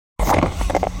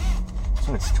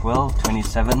So it's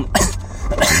 12:27.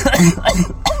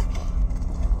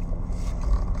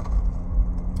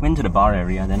 Went to the bar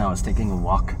area, then I was taking a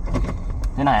walk.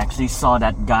 Then I actually saw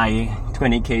that guy,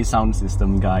 20k sound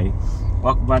system guy,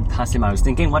 walk right past him. I was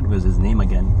thinking, what was his name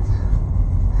again?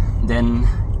 Then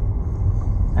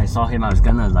I saw him, I was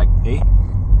gonna like, eh?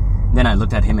 Then I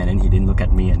looked at him and then he didn't look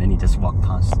at me and then he just walked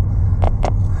past.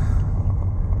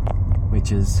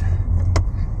 Which is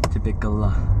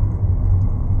typical.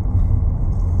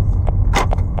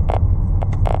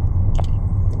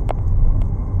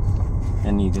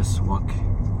 Then you just walk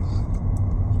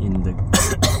in the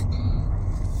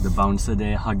the bouncer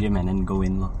there, hug him and then go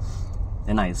in.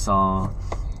 Then I saw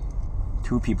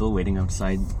 2 people waiting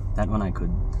outside. That one I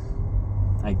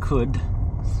could,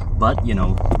 but you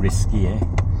know, risky, eh?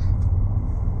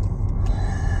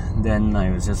 Then I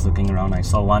was just looking around. I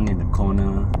saw one in the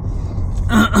corner.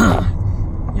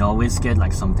 You always get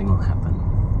like something will happen.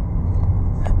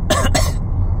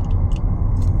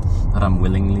 But I'm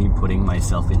willingly putting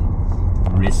myself in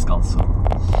risk also.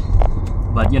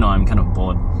 But you know, I'm kind of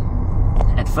bored.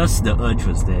 At first the urge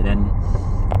was there, then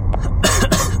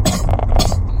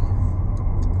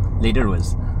later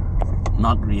was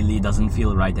not really, doesn't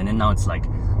feel right, and then now it's like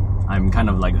I'm kind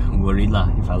of like worried lah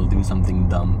if I'll do something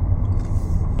dumb.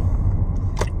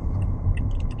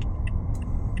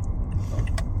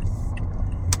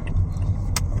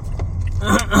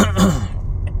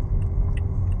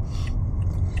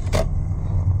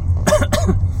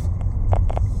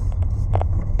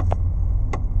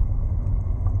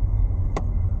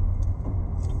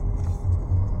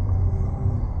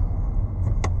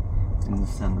 And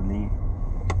suddenly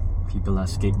people are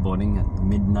skateboarding at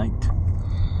midnight,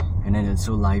 and then it's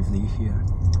so lively here.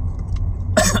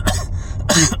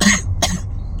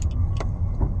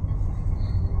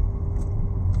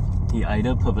 He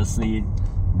either purposely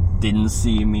didn't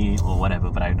see me or whatever,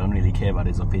 but I don't really care about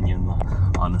his opinion,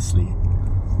 honestly.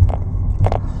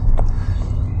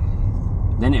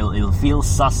 Then it'll feel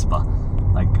sus, but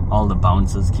like all the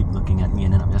bouncers keep looking at me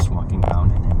and then I'm just walking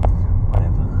around and then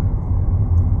whatever.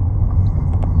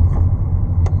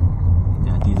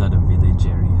 Yeah, these are the village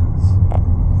areas.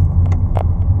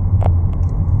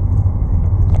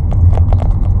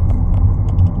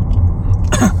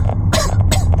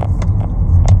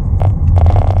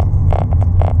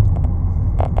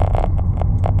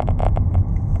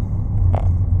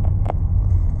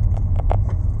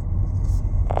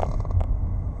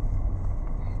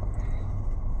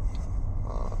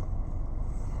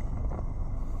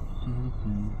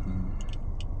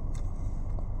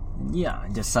 Yeah,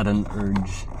 just sudden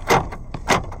urge.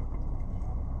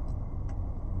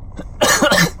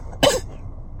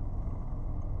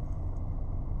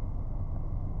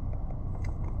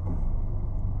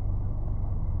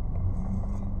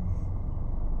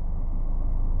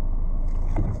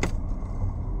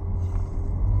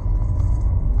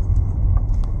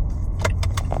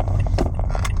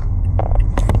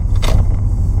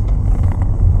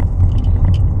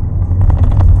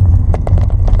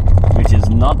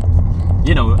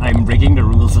 You know, I'm breaking the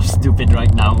rules of stupid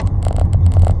right now.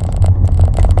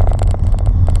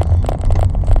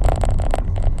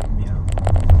 Yeah.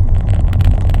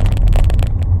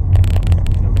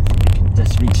 You know, if you can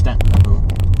just reach that level,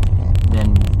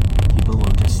 then people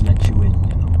will just let you in,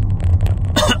 you know.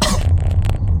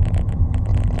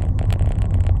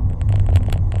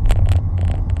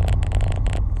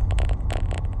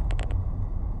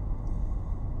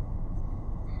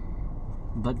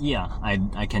 But yeah,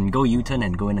 I can go U-turn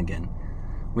and go in again,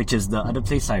 which is the other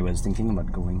place I was thinking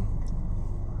about going.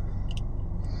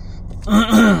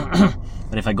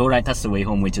 But if I go right, that's the way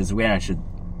home, which is where I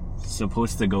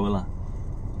supposed to go lah.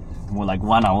 More like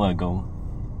 1 hour ago.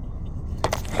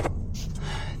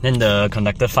 Then the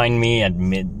conductor find me at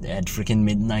freaking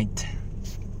midnight.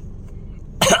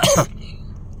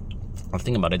 I'll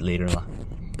think about it later lah.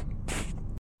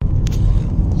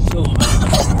 So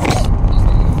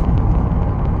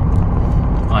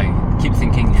I keep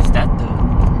thinking, is that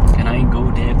can I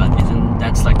go there? But isn't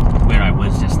that's like where I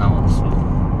was just now also?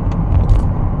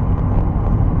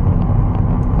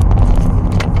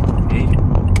 Okay.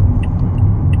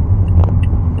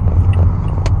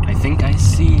 I think I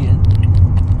see it.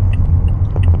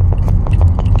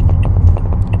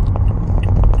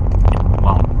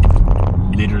 Wow.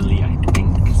 Literally, I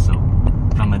think so.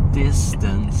 From a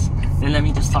distance. Then let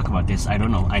me just talk about this. I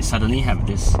don't know. I suddenly have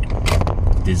this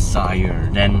desire,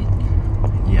 then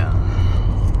yeah,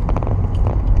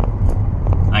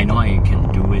 I know I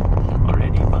can do it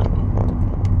already, but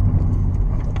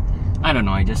I don't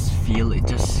know, I just feel like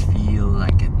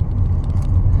it,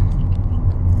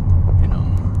 you know.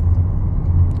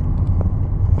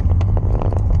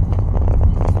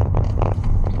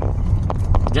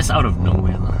 just out of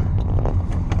nowhere.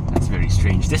 That's very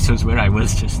strange. This was where I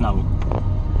was just now.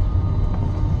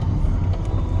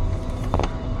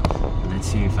 Let's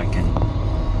see if I can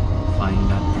find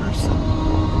that person.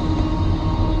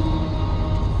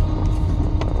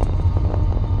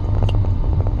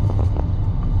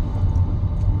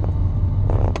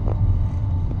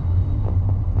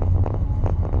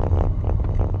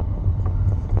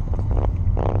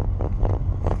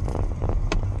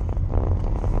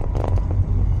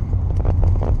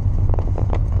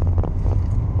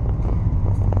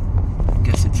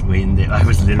 Way in there. I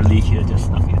was literally here just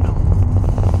now, you know.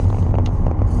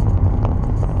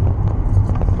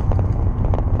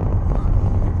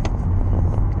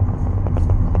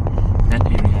 That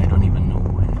area, I don't even know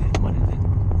what is it.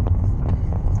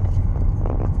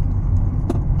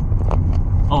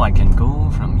 Oh, I can go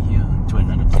from here to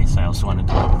another place. I also wanted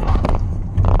to go there.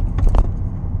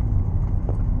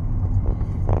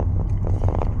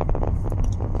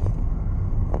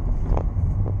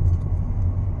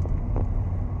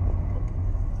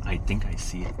 I think I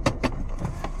see it.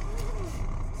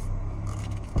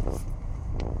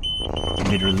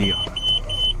 Literally.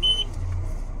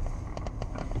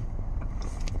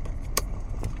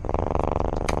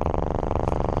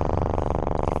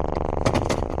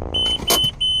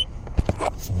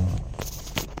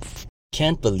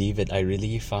 Can't believe it. I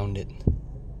really found it.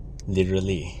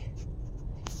 Literally.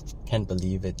 Can't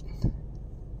believe it.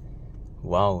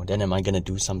 Wow, then am I gonna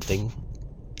do something?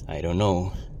 I don't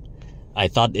know. I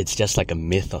thought it's just like a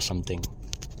myth or something.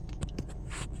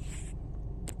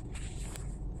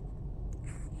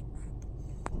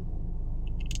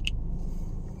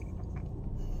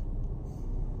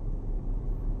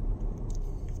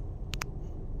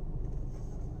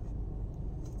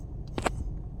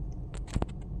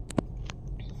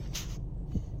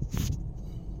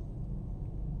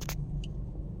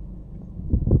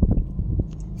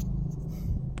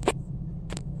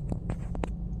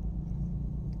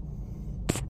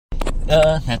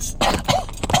 That's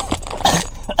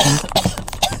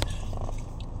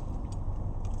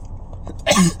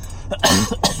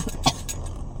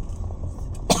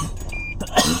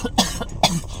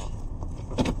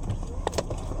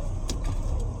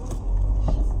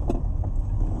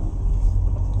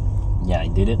yeah, I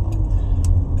did it.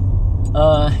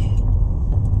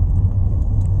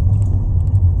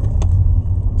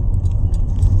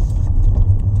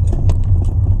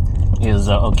 Is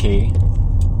okay.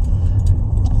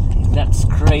 That's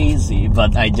crazy,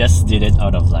 but I just did it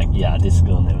out of like, yeah, this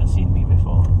girl never seen me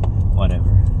before. Whatever.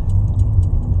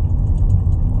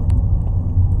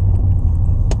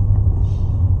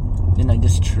 Then I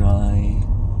just try.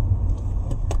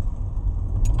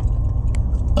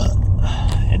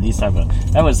 At least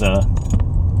that was a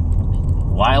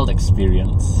wild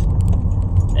experience.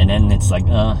 And then it's like,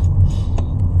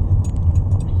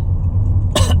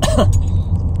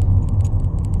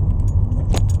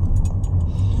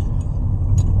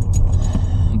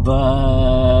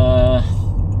 but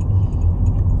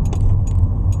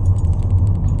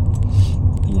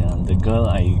yeah, the girl,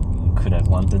 I could have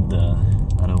wanted the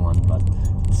other one, but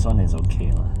this one is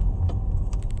okay lah.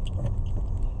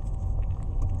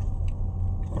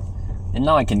 And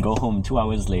now I can go home 2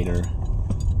 hours later.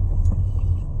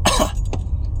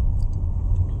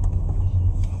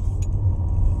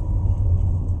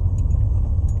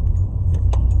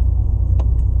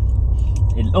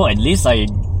 At least I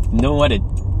know what it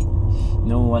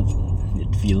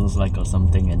feels like or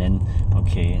something, and then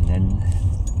okay, and then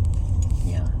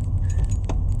yeah.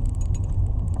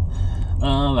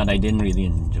 But I didn't really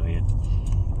enjoy it.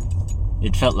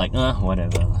 It felt like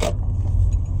whatever.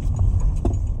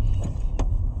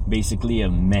 Basically a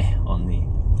meh only.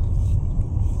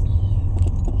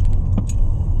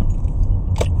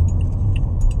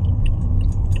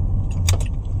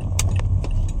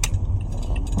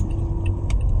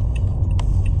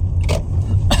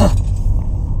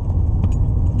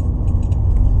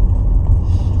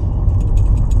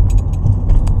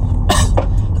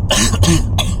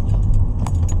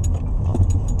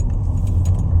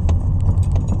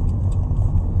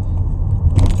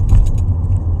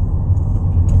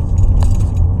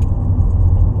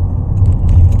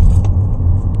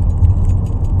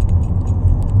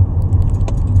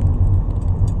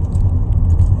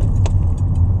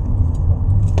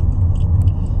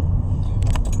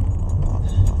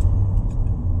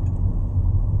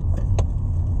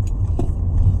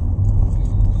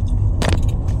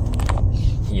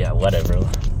 Yeah, whatever.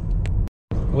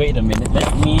 Wait a minute,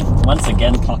 let me once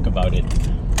again talk about it.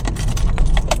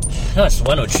 No, it's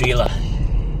 103 lah.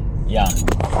 Yeah.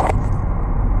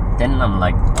 Then I'm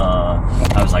like,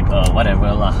 I was like,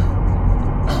 whatever lah.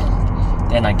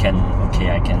 then I can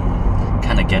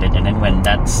kind of get it. And then when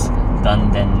that's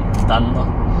done, then it's done.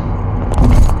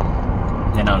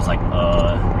 Then I was like,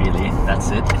 really? That's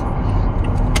it?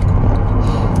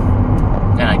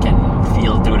 Then I can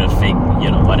feel through the fake,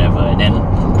 whatever. And then,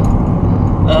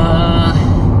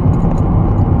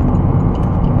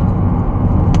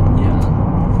 yeah.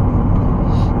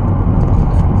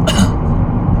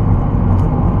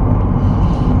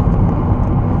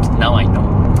 Now I know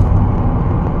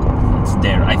it's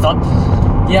there. I thought,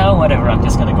 yeah, whatever, I'm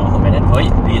just gonna go home. And then,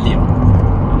 wait, really?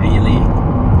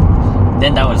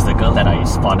 Then that was the girl that I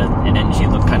spotted, and then she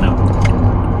looked kind of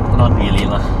not really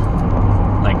like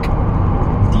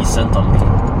decent on me.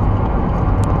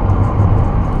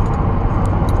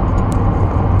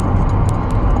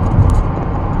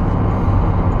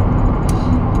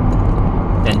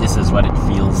 Then this is what it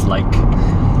feels like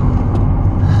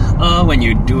when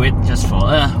you do it just for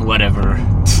whatever.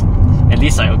 At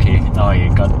least now I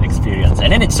got experience,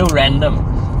 and then it's so random.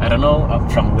 I don't know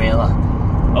from where.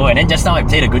 Oh, and then just now I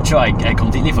played a good show. I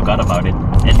completely forgot about it.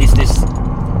 At least this,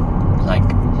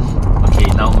 okay,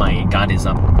 now my guard is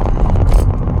up.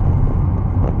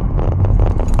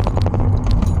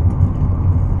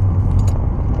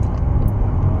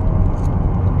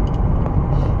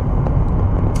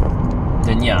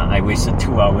 Then yeah, I wasted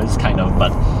 2 hours kind of,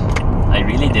 but I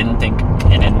really didn't think,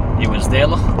 and then it was there.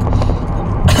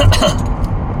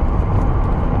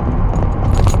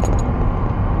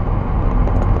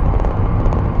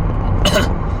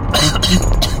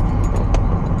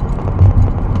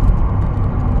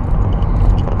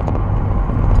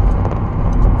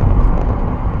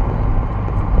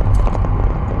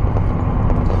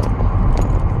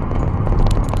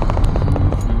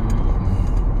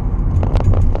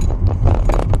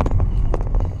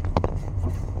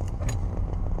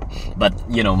 But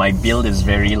my build is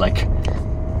very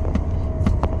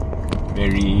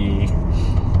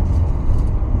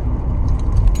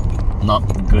not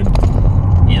good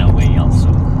in a way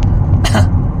also.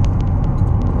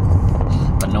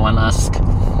 But no one asked.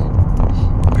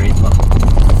 Great luck.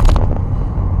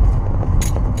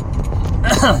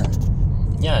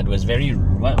 Yeah, it was very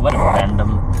what a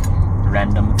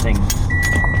random thing.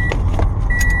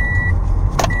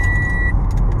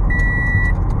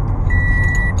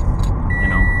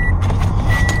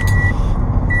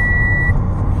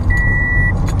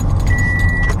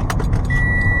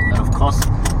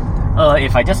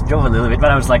 If I just drove a little bit,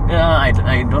 but I was like, I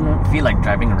don't feel like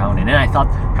driving around. And then I thought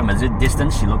from a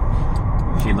distance she looked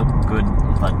good,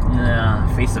 but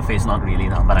face to face not really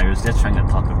now. But I was just trying to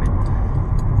talk a bit.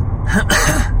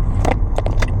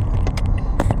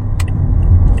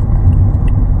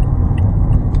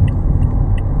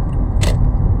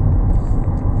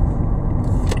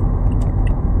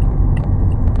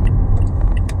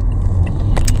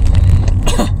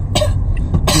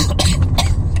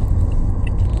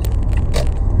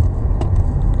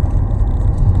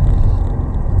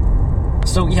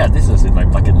 So yeah, this is in my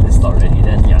bucket list already.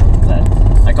 Then yeah, I'm glad.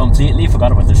 I completely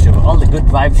forgot about the show. All the good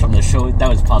vibes from the show, that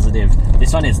was positive.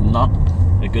 This one is not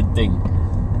a good thing.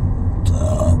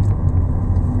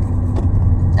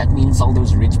 That means all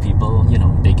those rich people,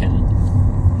 they can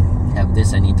have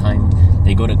this anytime.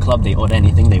 They go to club, they order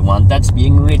anything they want. That's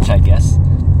being rich, I guess.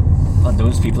 But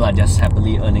those people are just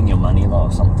happily earning your money or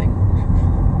something.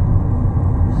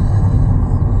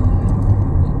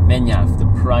 Then yeah, if the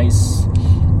price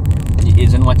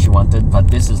isn't what you wanted, but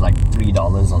this is like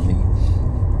 $3 only,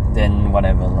 then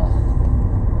whatever lah.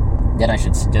 Then I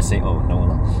should just say, oh no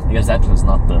lah, because that was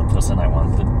not the person I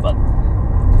wanted, but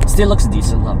still looks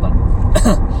decent lah. But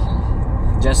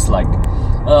just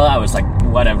I was like,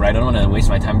 whatever, I don't want to waste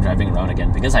my time driving around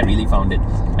again, because I really found it.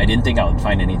 I didn't think I would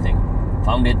find anything.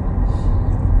 Found it.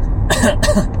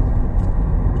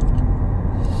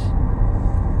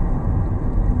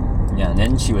 Yeah, and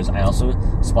then I also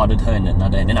spotted her in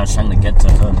another, and then I was trying to get to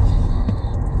her.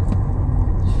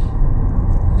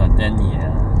 But then,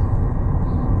 yeah.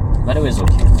 But it was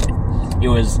okay. It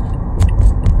was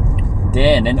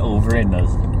there and then over in a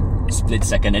split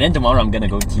second. And then tomorrow I'm gonna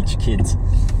go teach kids.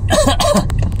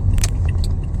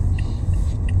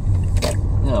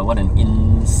 Yeah, what an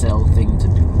incel thing to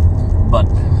do. But,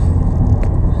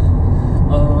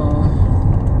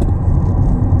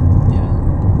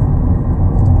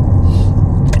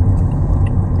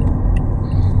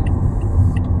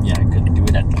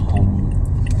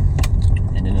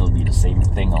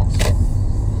 thing also.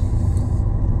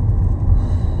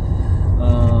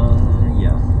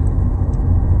 Yeah.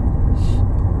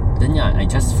 Then yeah, I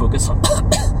just focus on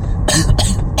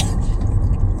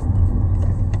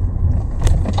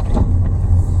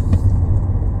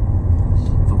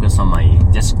focus on my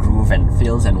just groove and feel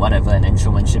whatever, and then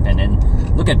showmanship, and then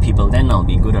look at people, then I'll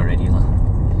be good already lah.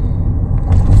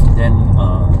 Then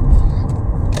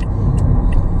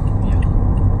yeah.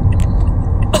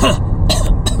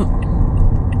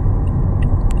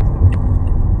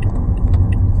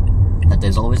 But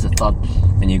there's always a thought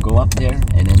when you go up there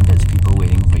and then there's people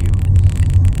waiting for you.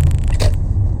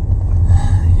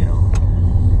 You know.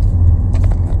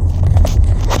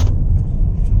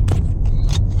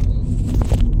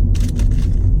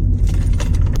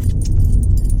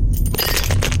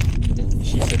 Then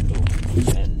she said no,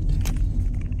 and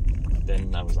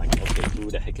then I was like, okay,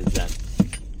 who the heck is that?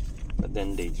 But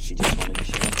then she just wanted to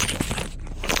share.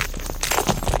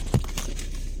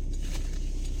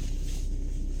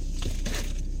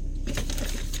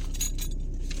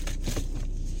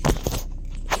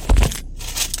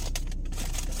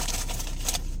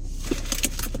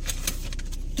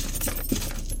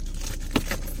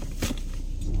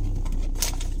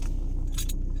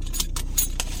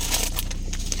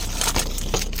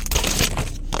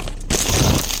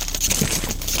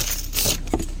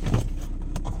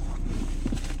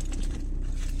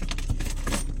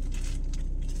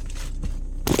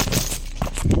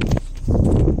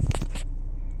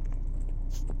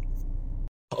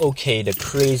 Okay, the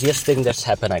craziest thing that's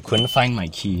happened, I couldn't find my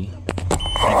key.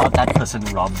 I thought that person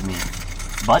robbed me,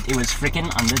 but it was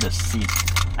freaking under the seat.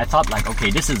 I thought like, okay,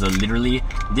 this is I literally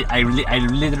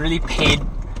paid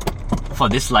for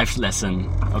this life lesson.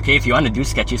 Okay, if you want to do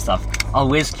sketchy stuff,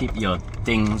 always keep your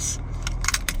things,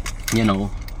 you know.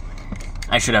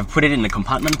 I should have put it in the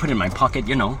compartment, put it in my pocket,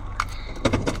 you know.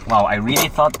 Wow, I really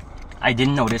thought I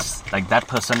didn't notice, like that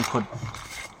person could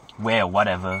wear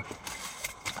whatever.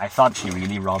 I thought she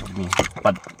really robbed me,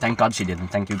 but thank God she didn't.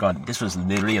 Thank you God. This was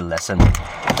literally a lesson.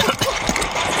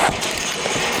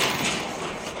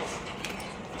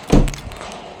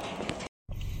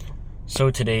 So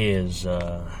today is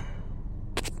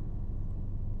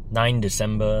 9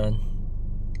 December,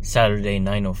 Saturday,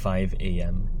 9:05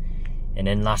 a.m. And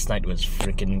then last night was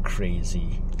freaking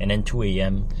crazy. And then 2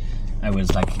 a.m. I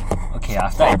was like, okay,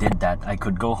 after I did that, I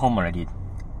could go home already.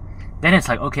 Then it's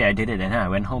like, okay, I did it, and then I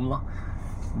went home lor.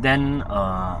 Then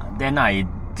I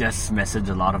just messaged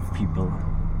a lot of people.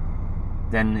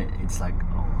 Then it's like,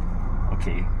 oh,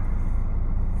 okay,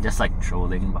 just like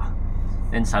trolling, but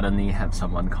then suddenly have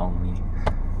someone call me.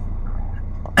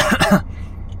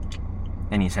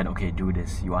 And he said, okay, do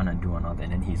this, you wanna do or not?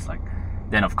 And then he's like,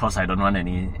 then of course I don't want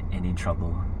any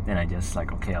trouble. Then I just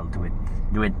like, okay, I'll do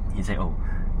it. He said, oh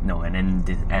no, and then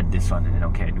add this one, and then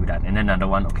okay, I do that, and then another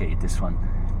one, okay, this one,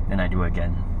 then I do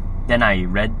again. Then I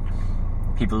read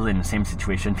people in the same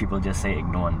situation, people just say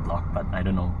ignore and block, but I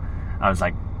don't know. I was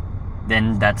like,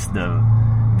 then that's the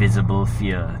visible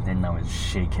fear. Then I was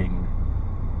shaking.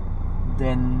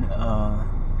 Then now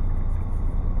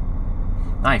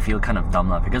I feel kind of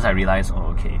dumb because I realized, oh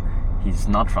okay, he's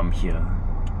not from here.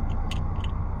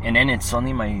 And then it's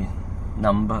only my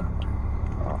number,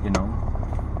 you know.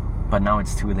 But now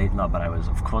it's too late now. But I was,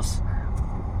 of course,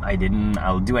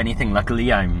 I'll do anything.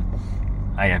 Luckily I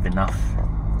have enough.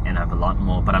 And I have a lot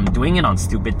more, but I'm doing it on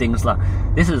stupid things lah.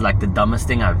 This is like the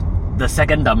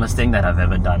second dumbest thing that I've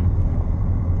ever done.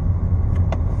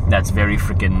 That's very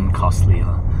freaking costly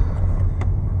lah.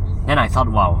 Then I thought,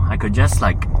 wow, I could just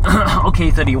like, okay,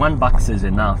 $31 is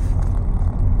enough.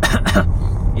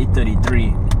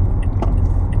 8:33.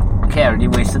 Okay, I already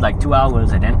wasted like 2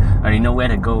 hours, and then I already know where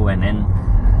to go, and then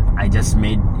I just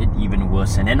made it even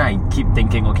worse. And then I keep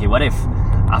thinking, okay, what if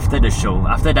after the show,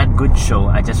 after that good show,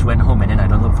 I just went home and then I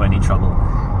don't look for any trouble?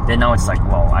 Then now it's like,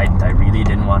 wow, I really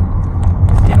didn't want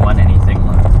anything.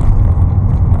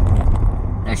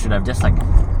 I should have just like,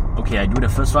 okay, I do the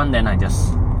first one, then I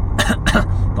just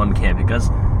don't care, because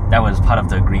that was part of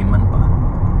the agreement.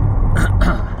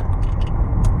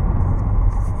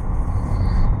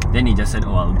 Then he just said,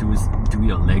 oh, I'll do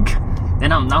your leg.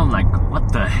 Then I'm like,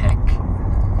 what the heck?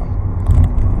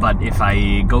 But if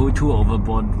I go too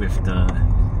overboard with the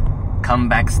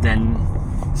comebacks, then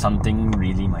something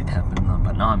really might happen.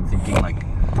 But now I'm thinking like,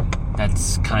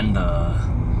 that's kinda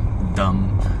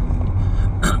dumb.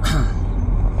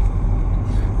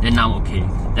 Then now, okay,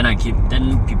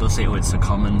 then people say, oh, it's a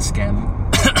common scam.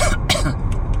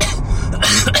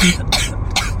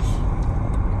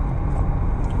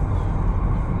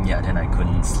 Yeah, then I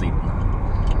couldn't sleep.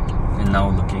 And now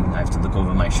I have to look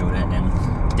over my shoulder and then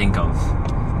think of,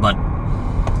 but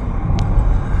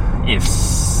if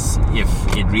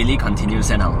it really continues,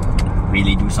 then I'll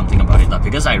really do something about it.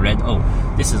 Because I read, oh,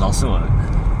 this is also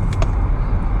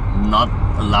not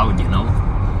allowed, you know.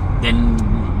 Then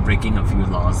breaking a few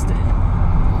laws there.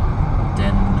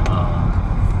 Then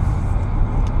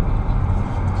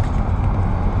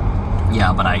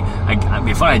Yeah, but I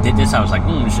before I did this, I was like,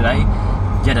 should I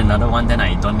get another one? Then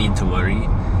I don't need to worry.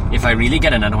 If I really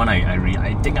get another one,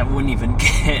 I think I wouldn't even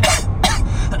care.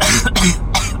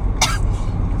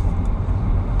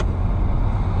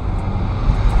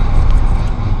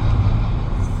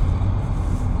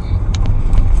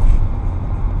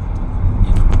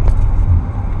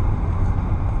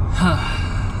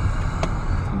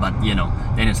 But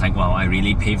then it's like, wow, I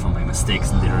really pay for my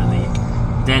mistakes, literally.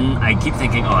 Then I keep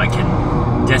thinking, I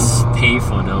can just pay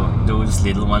for those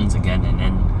little ones again, and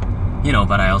then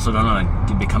but I also don't want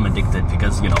to become addicted,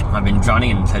 because I've been drowning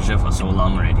in pleasure for so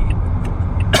long already.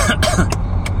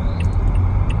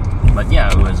 But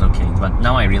yeah, it was okay. But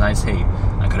now I realize, hey,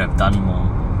 I could have done more,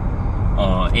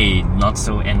 or not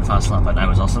so end fast lah, but I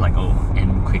was also like,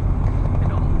 end quick,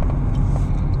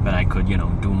 but I could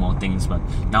do more things. But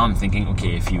now I'm thinking,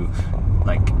 okay, if you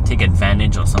like take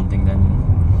advantage or something, then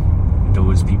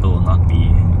those people will not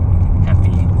be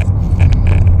happy.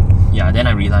 Yeah, then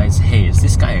I realized, hey, is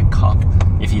this guy a cop?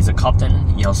 If he's a cop, then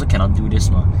he also cannot do this,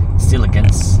 ma. It's still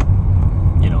against,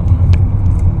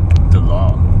 the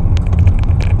law.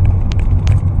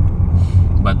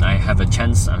 But I have a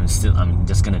chance. I'm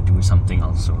just gonna do something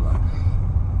also,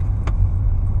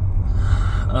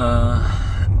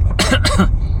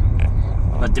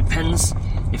 but depends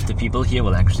if the people here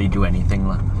will actually do anything,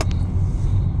 lah.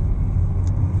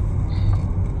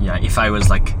 Yeah, if I was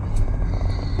like,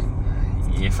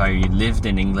 if I lived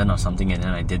in England or something and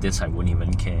then I did this, I wouldn't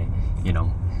even care,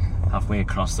 halfway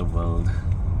across the world.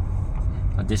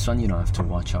 But this one, I have to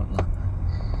watch out, lah.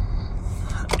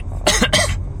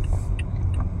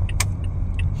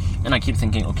 And I keep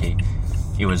thinking, okay,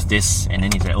 it was this, and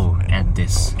then he said, add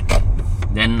this.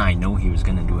 Then I know he was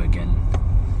gonna do it again.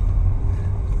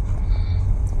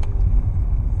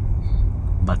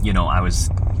 But I was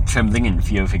trembling in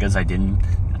fear because I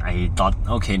thought,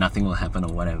 okay, nothing will happen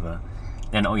or whatever.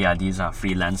 Then these are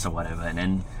freelance or whatever, and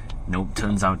then nope,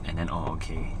 turns out, and then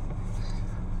okay.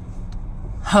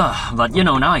 But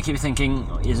now I keep thinking,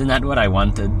 isn't that what I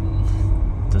wanted?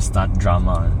 To start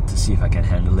drama, to see if I can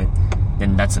handle it.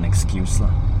 Then that's an excuse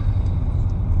lah.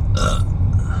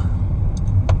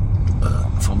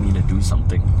 For me to do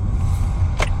something.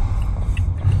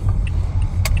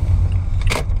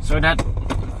 So that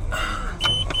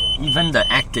even the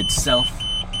act itself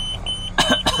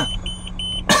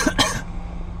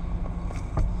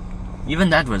even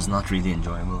that was not really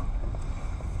enjoyable.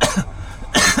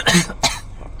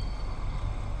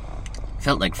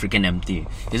 Felt like freaking empty.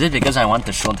 Is it because I want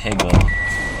the short hair girl?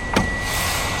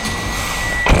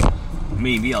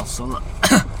 Maybe also.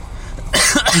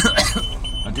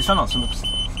 But this one also looks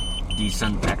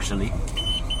decent, actually.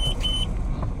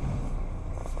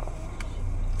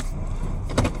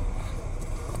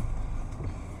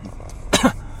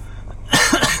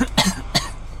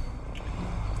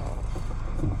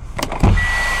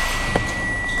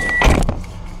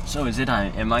 So is it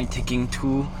am I taking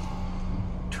too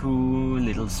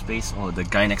little space, or the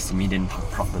guy next to me didn't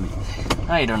park properly?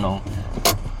 I don't know.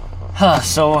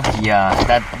 So yeah,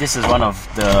 this is one of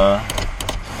the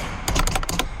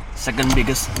second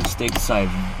biggest mistakes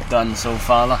I've done so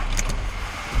far lah.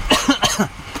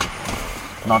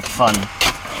 Not fun.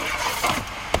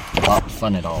 Not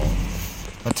fun at all.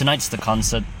 But tonight's the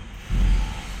concert.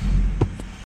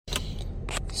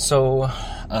 So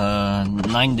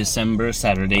 9 December,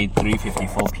 Saturday,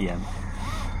 3:54 p.m.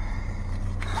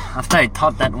 After I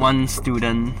taught that one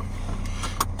student,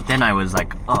 then I was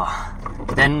like,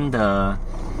 then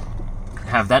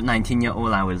have that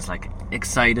 19-year-old, I was like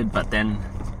excited, but then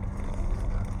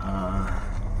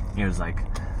it was like,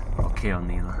 okay,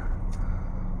 O'Neil.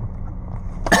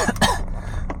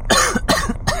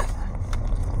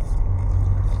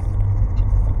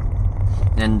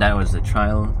 Then that was the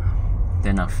trial.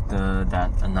 Then after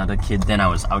that, another kid. Then I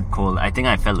was out cold. I think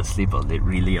I fell asleep a bit,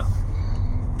 really.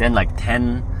 Then like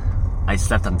 10, I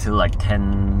slept until like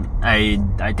 10. I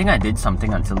think I did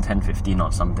something until 10:15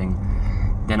 or something.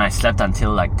 Then I slept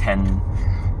until like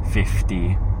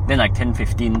 10:50. Then like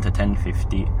 10:15 to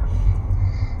 10:50.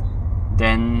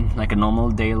 Then like a normal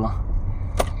day lah.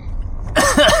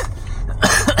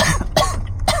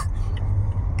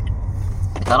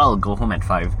 I thought I'll go home at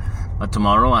 5, but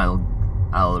tomorrow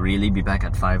I'll really be back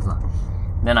at 5 lah.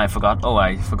 Then I forgot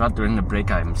during the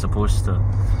break I'm supposed to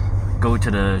go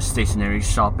to the stationery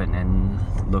shop and then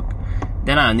look.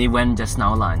 Then I only went just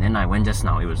now lah, and then I went just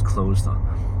now, it was closed lah.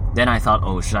 Then I thought,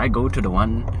 should I go to the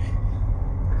one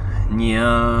near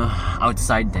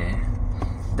outside there?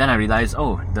 Then I realized,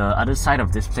 the other side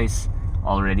of this place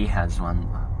already has one.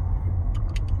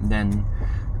 Then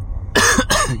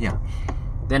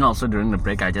then also during the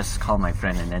break, I just called my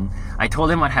friend and then I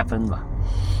told him what happened.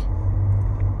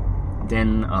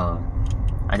 Then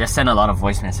I just sent a lot of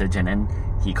voice message and then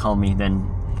he called me. Then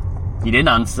he didn't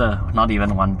answer, not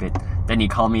even one bit. Then he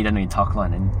called me, then we talked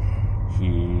and then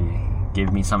he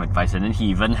gave me some advice and then he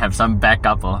even have some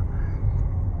backup.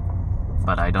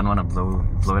 But I don't want to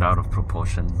blow it out of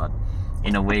proportion. But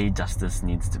in a way, justice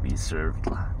needs to be served.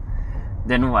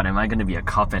 Then what, am I going to be a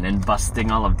cop and then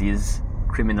busting all of these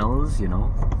criminals, you know?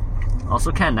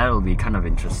 Also that will be kind of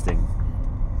interesting.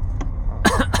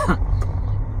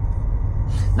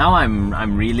 Now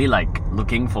I'm really like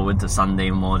looking forward to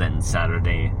Sunday more than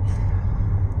Saturday.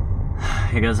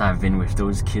 Because I've been with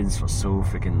those kids for so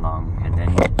freaking long and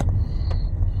then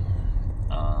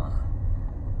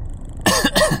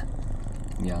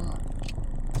yeah.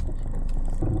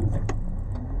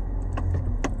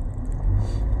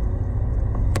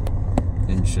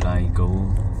 Then should I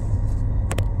go?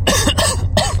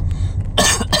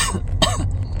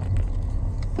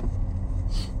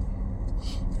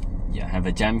 Yeah, I have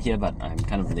a jam here, but I'm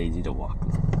kind of lazy to walk.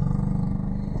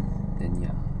 Then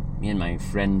yeah, me and my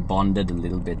friend bonded a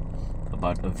little bit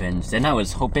about Avenged. Then I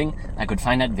was hoping I could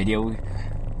find that video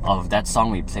of that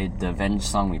song we played, the Avenged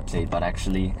song we played, but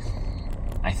actually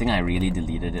I think I really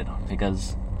deleted it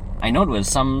because I know it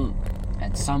was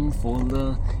at some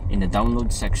folder in the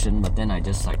download section, but then I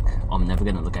just like, I'm never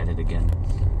gonna look at it again.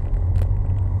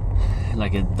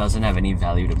 Like it doesn't have any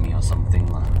value to me or something.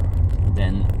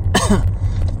 Then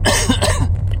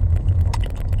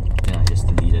then I just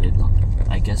deleted it.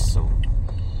 I guess so.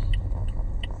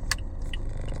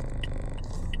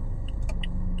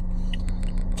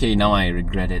 Okay, now I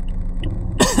regret it.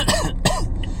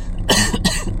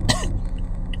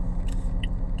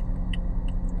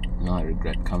 Now I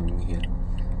regret coming here.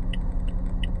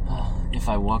 If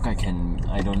I walk,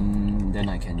 then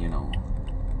I can, you know.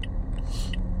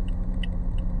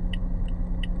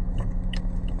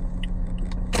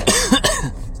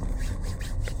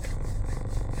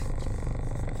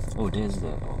 Oh, there's the,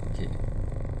 okay.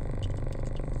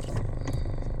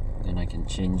 Then I can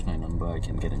change my number, I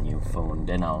can get a new phone,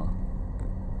 then I'll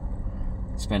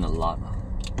spend a lot.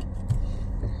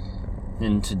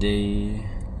 Then today,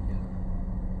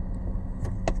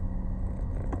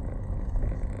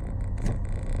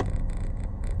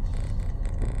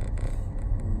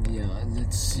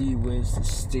 let's see, where's the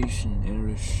station,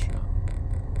 Arisha?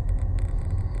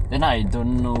 Then I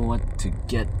don't know what to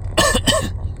get.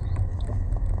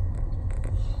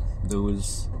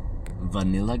 Those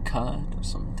vanilla card or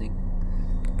something.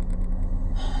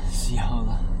 See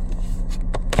how.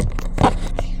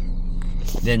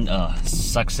 Then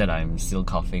sucks that I'm still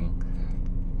coughing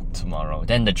tomorrow.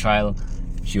 Then the trial,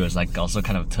 she was like also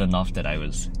kind of turned off that I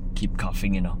was keep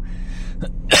coughing, you know.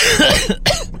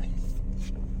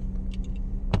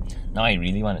 Now I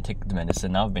really want to take the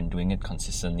medicine. Now I've been doing it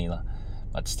consistently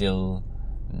but still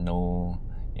no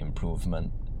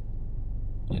improvement.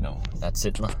 You know, that's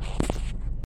it .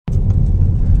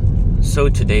 So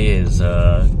today is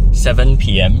 7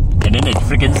 p.m. and then it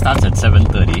freaking starts at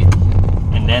 7:30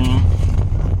 and then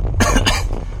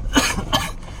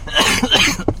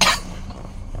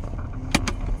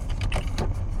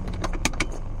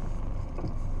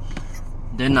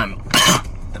then I'm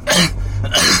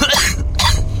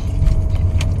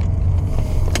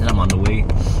on the way.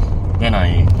 Then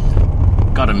I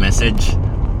got a message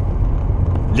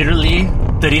literally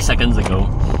 30 seconds ago.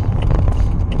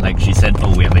 Like she said,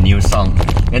 oh, we have a new song.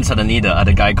 Then suddenly the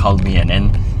other guy called me and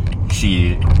then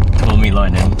she told me,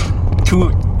 and then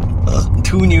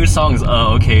two new songs.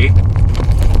 Okay.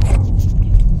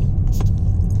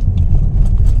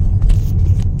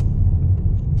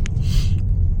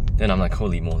 Then I'm like,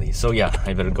 holy moly. So yeah,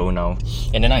 I better go now.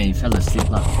 And then I fell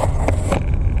asleep .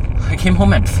 I came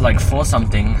home at like 4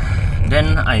 something.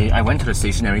 Then I went to the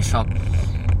stationery shop.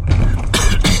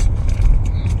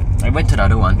 I went to the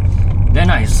other one. Then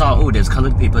I saw, oh, there's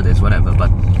colored paper, there's whatever,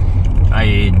 but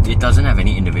it doesn't have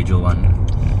any individual one.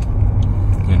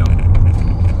 You know.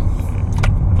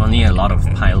 Only a lot of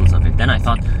piles of it. Then I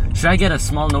thought, should I get a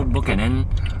small notebook and then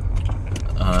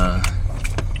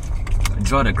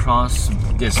draw it across?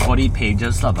 There's 40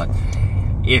 pages, but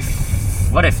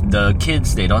what if the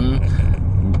kids they don't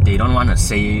want to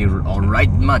say or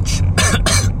write much?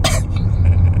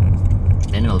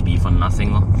 Then it'll be for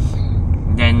nothing.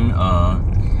 Then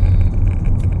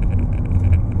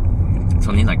it's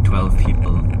only like 12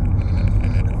 people.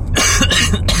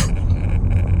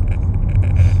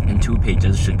 And 2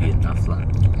 pages should be enough.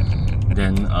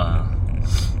 Then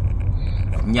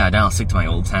then I'll stick to my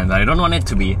old plan. But I don't want it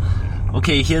to be,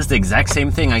 okay, here's the exact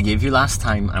same thing I gave you last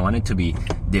time. I want it to be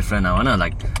different. I want to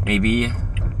like maybe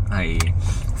I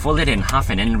fold it in half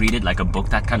and then read it like a book,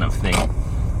 that kind of thing.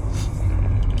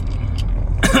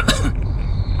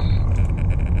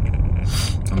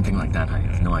 Something like that, I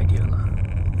have no idea.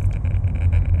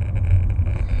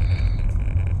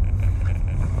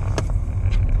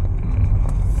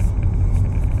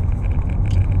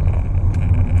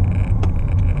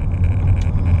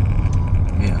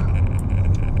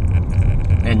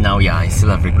 And now, I still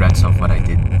have regrets of what I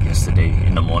did yesterday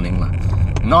in the morning.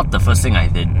 Not the first thing I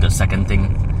did, the second thing.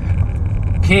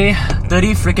 Okay,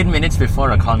 30 freaking minutes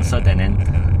before a concert and then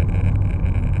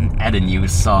add a new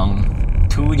song.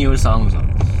 2 new songs.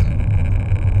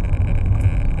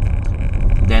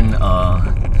 Then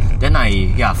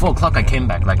I 4 o'clock I came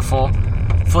back, like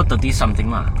 4:30 something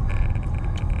lah.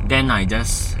 Then I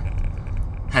just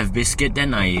have biscuit,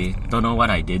 then I don't know what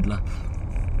I did lah.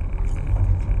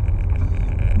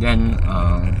 Then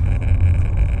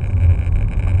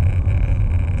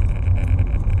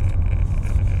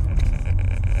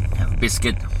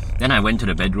biscuit. Then I went to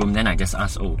the bedroom. Then I just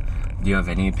asked, "Oh, do you have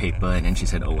any paper?" And then she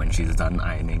said, "Oh, when she's done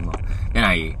ironing." Then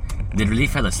I literally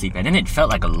fell asleep, and then it felt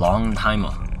like a long time.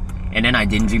 And then I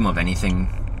didn't dream of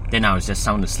anything. Then I was just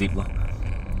sound asleep.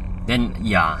 Then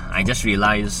I just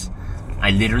realized I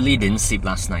literally didn't sleep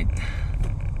last night.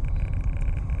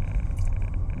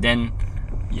 Then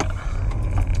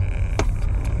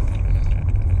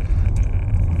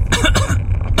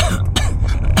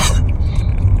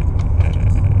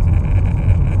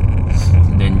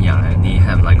I only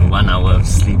have like 1 hour of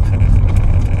sleep.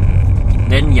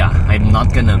 Then I'm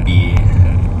not gonna be.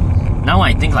 Now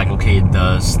I think like, okay, it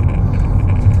does.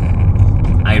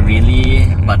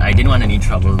 But I didn't want any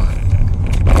trouble.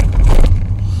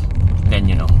 Then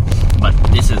but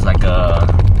this is like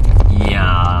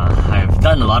I've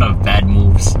done a lot of bad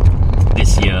moves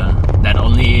this year that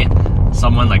only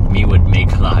someone like me would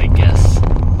make lah, I guess.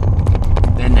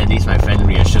 Then at least my friend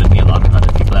reassured me a lot of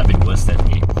other people have been worse than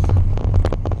me.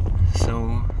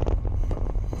 So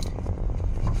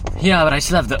but I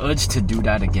still have the urge to do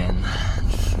that again.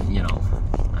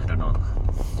 I don't know.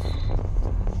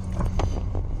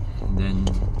 Then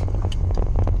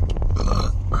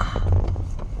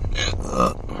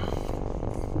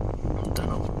don't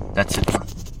know. That's it.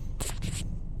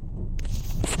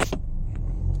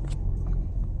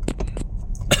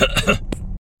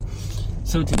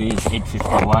 So today is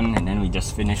 8:51 and then we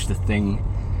just finished the thing.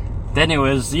 Then it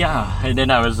was and then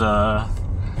I was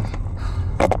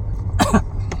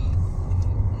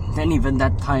then even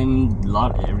that time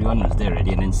everyone was there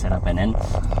already and then set up, and then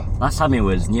last time it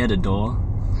was near the door.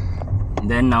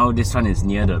 Then now this one is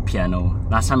near the piano.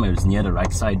 Last time it was near the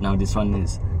right side, now this one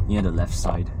is near the left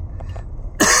side.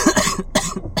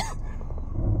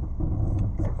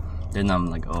 Then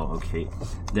I'm like, oh okay.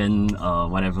 Then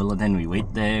whatever, then we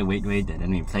wait there, wait, and then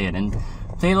we play, and then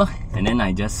play and then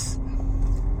I just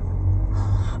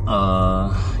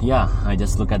I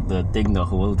just look at the thing the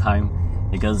whole time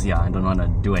because I don't want to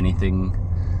do anything.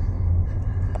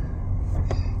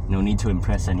 No need to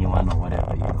impress anyone or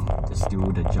whatever, just do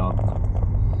the job.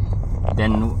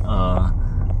 Then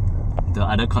the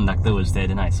other conductor was there,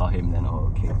 then I saw him, then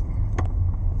oh okay.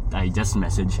 I just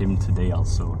messaged him today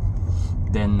also.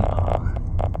 Then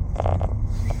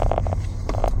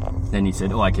he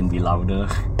said, oh, I can be louder.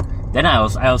 Then I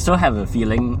also have a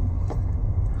feeling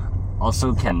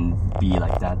also can be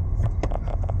like that.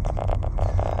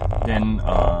 Then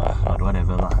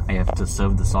whatever lah. I have to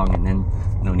serve the song and then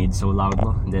no need so loud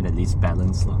lah. And then at least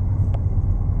balance lah.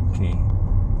 Okay,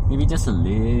 maybe just a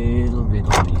little bit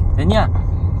only. Then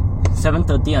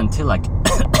 7:30 until like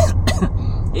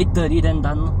 8:30, then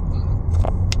done lah.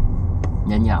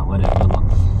 Then whatever lah.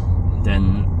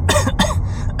 Then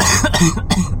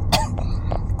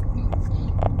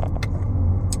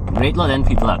great lah. Then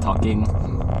people are talking.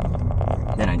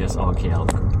 Then I just okay,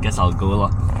 guess I'll go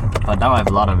lah. But now I have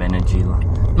a lot of energy lah.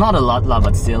 Not a lot lah,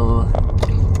 but still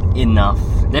enough.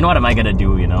 Then what am I gonna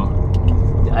do?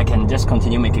 I can just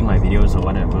continue making my videos or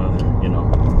whatever.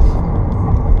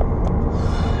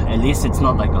 At least it's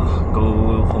not like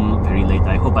go home very late.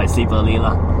 I hope I sleep early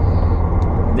lah.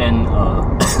 Then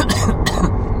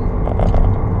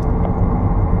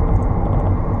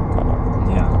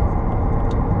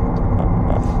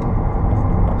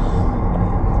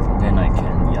then I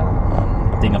can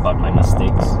think about my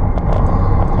mistakes.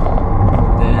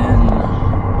 Then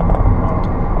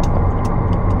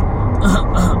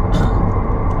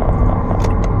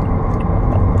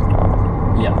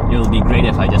it'll be great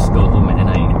if I just go home and then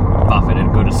I bath and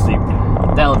then go to sleep.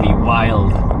 That'll be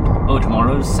wild. Oh,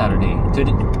 tomorrow's Saturday.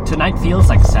 Tonight feels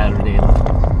like Saturday.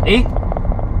 Eh?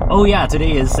 Oh yeah,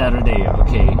 today is Saturday.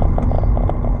 Okay.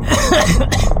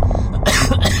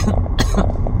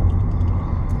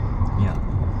 Yeah.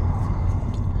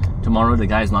 Tomorrow the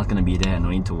guy is not gonna be there, no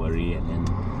need to worry. And then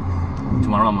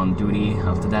tomorrow I'm on duty.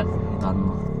 After that, done.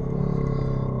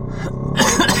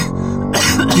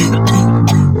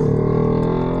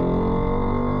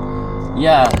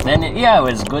 Yeah, then it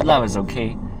was good lah, it was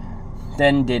okay.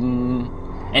 And then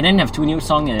have 2 new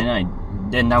songs, and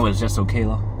then that was just okay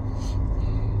lor.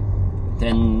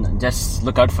 Then just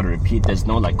look out for the repeat. There's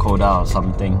no like coda or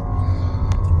something.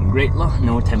 Great lor,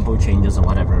 no tempo changes or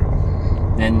whatever.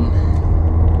 Then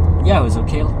it was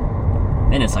okay lor.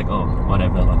 Then it's like, oh,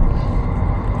 whatever lor.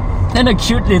 Then a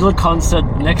cute little concert.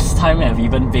 Next time I have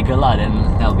even bigger lah, then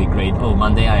that'll be great. Oh,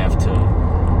 Monday I have to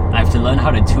learn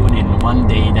how to tune in one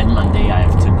day, then Monday I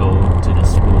have to go to the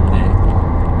school there.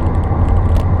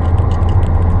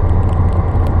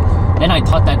 Then I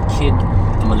taught that kid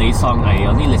a Malay song. I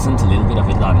only listened to a little bit of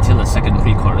it until the second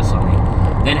pre-chorus only.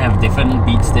 Then have different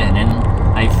beats there, and then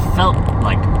I felt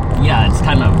like, it's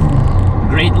kind of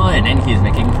great lor, and then he's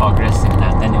making progress in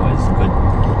that, then it was good.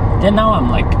 Then now I'm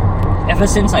like, ever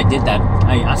since I did that,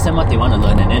 I asked them what they want to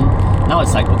learn, and then now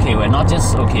it's like, okay, we're not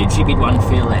just, 3-beat 1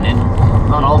 feel, and then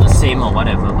not all the same or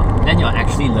whatever, but then you're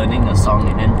actually learning a song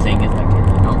and then playing it like it,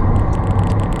 you know?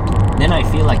 Then I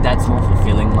feel like that's more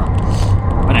fulfilling lah.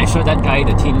 When I show that guy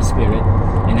the Team Spirit,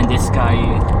 and then this guy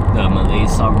the Malay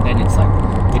song, then it's like,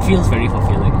 it feels very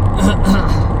fulfilling.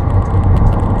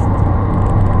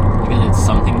 Because it's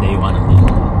something they want to learn.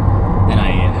 Then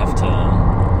I have to,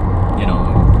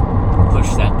 push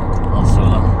that also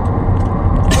lah.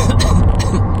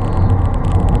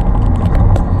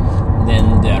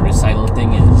 Then the recital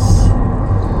thing is,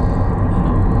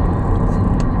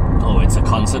 it's a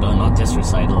concert or not just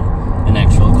recital, an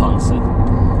actual concert.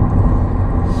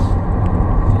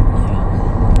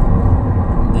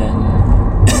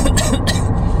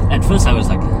 At first I was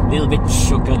like a little bit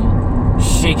shaken.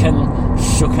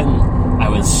 I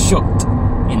was shocked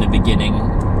in the beginning,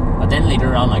 but then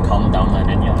later on I calmed down and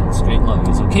then it's great love. It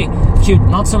was okay, cute,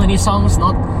 not so many songs,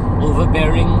 not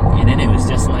overbearing, and then it was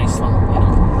just nice love,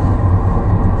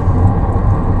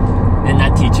 And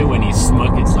that teacher, when he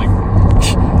smirk, it's like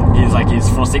he's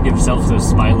forcing himself to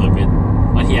smile a bit,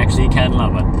 but he actually can lah,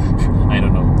 but I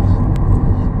don't know.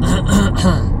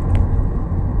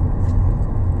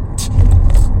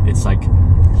 It's like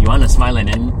you want to smile and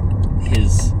then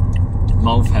his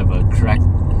mouth have a cracked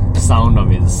sound of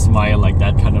his smile, like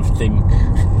that kind of thing.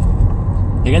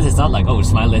 Because it's not like, oh,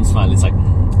 smile then smile. It's like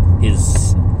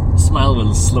his smile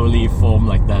will slowly form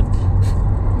like that.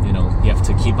 You have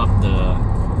to keep up the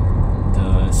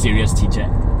serious teacher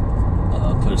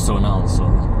persona also.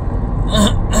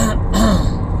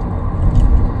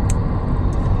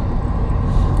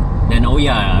 Then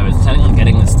I was planning on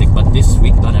getting a stick, but this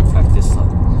week don't have practice lah.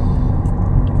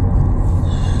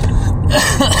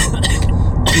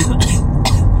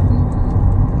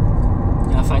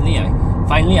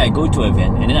 Finally I go to an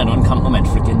event and then I don't come home at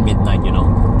freaking midnight,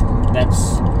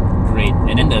 That's great.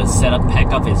 And then the setup pack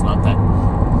up is not that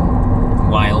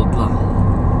wild lah.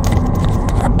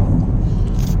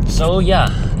 So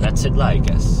that's it lah, I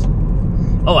guess.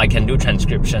 Oh, I can do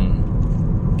transcription.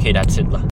 Okay, that's it lah.